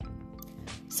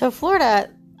So Florida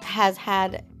has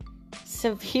had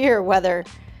severe weather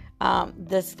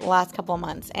this last couple of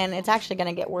months, and it's actually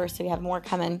going to get worse. So we have more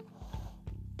coming.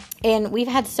 And we've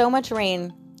had so much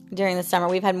rain during the summer.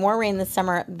 We've had more rain this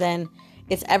summer than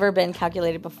it's ever been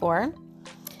calculated before.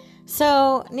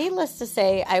 So needless to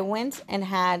say, I went and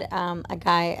had a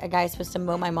guy supposed to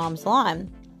mow my mom's lawn.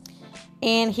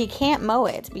 And he can't mow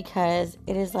it because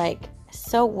it is like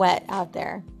so wet out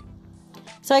there.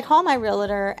 So I call my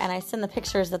realtor and I send the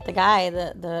pictures that the guy,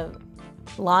 the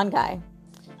lawn guy,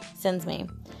 sends me.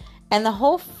 And the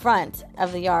whole front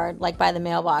of the yard, like by the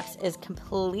mailbox, is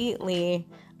completely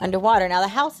underwater. Now the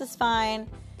house is fine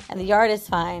and the yard is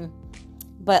fine,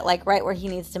 but like right where he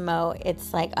needs to mow,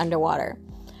 it's like underwater.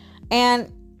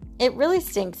 And it really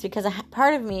stinks because a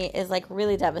part of me is like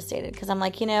really devastated because I'm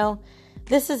like,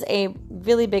 this is a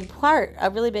really big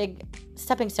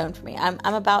stepping stone for me.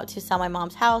 I'm about to sell my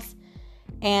mom's house,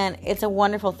 and it's a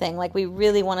wonderful thing. Like, we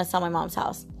really want to sell my mom's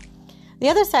house. The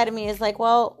other side of me is like,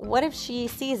 well, what if she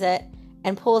sees it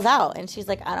and pulls out? And she's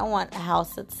like, I don't want a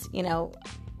house that's,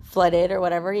 flooded or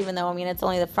whatever, even though, it's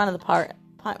only the front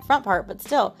part, but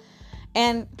still.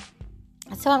 And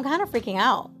so I'm kind of freaking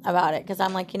out about it because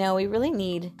I'm like, we really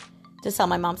need to sell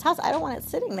my mom's house. I don't want it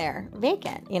sitting there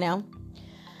vacant,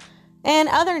 And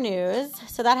other news,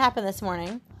 so that happened this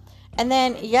morning. And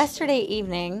then yesterday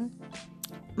evening,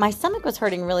 my stomach was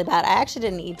hurting really bad. I actually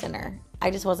didn't eat dinner.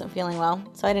 I just wasn't feeling well,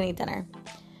 so I didn't eat dinner.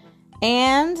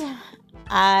 And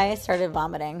I started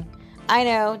vomiting. I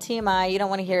know, TMI, you don't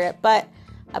want to hear it, but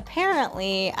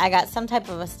apparently I got some type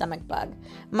of a stomach bug.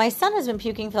 My son has been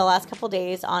puking for the last couple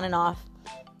days on and off,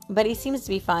 but he seems to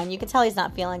be fine. You can tell he's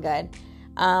not feeling good.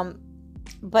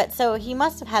 But so he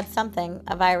must have had something,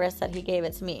 a virus, that he gave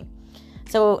it to me.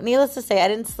 So needless to say, I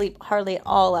didn't sleep hardly at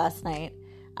all last night.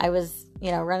 I was,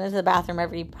 running to the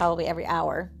bathroom probably every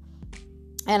hour.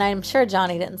 And I'm sure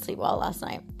Johnny didn't sleep well last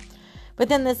night. But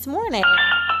then this morning,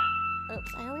 I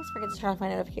always forget to turn off my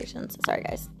notifications. Sorry,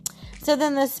 guys. So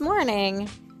then this morning,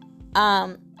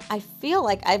 I feel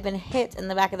like I've been hit in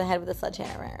the back of the head with a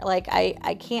sledgehammer. Like,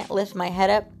 I can't lift my head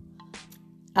up.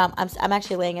 I'm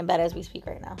actually laying in bed as we speak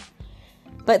right now.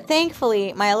 But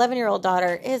thankfully, my 11-year-old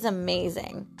daughter is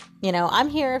amazing. I'm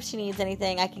here if she needs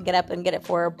anything. I can get up and get it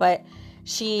for her. But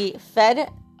she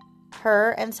fed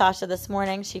her and Sasha this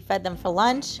morning. She fed them for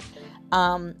lunch.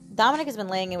 Dominic has been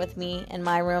laying in with me in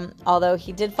my room, although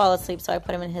he did fall asleep, so I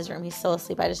put him in his room. He's still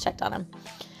asleep. I just checked on him.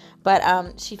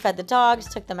 But she fed the dogs,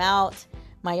 took them out.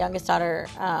 My youngest daughter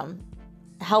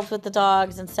helped with the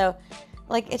dogs. And so,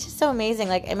 it's just so amazing.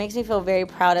 It makes me feel very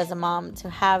proud as a mom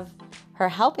to have her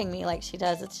helping me like she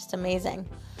does. It's just amazing.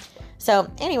 So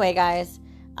anyway, guys,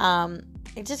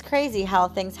 it's just crazy how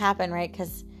things happen, right?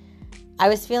 Because I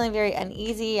was feeling very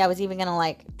uneasy. I was even going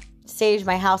to sage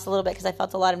my house a little bit because I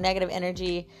felt a lot of negative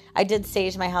energy. I did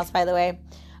sage my house, by the way.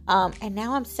 And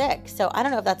now I'm sick. So I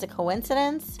don't know if that's a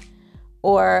coincidence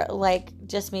or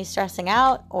just me stressing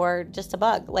out or just a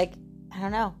bug. I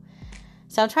don't know.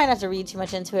 So I'm trying not to read too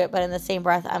much into it, but in the same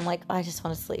breath, I'm like, I just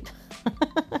want to sleep.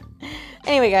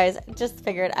 Anyway, guys, just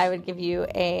figured I would give you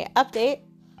a update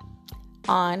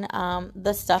on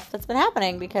the stuff that's been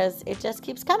happening because it just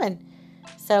keeps coming.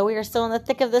 So we are still in the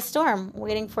thick of the storm,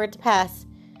 waiting for it to pass.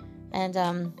 And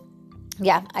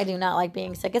I do not like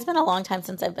being sick. It's been a long time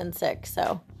since I've been sick,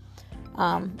 so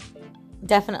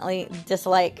definitely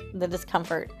dislike the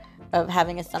discomfort of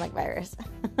having a stomach virus.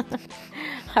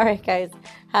 All right, guys,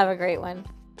 have a great one.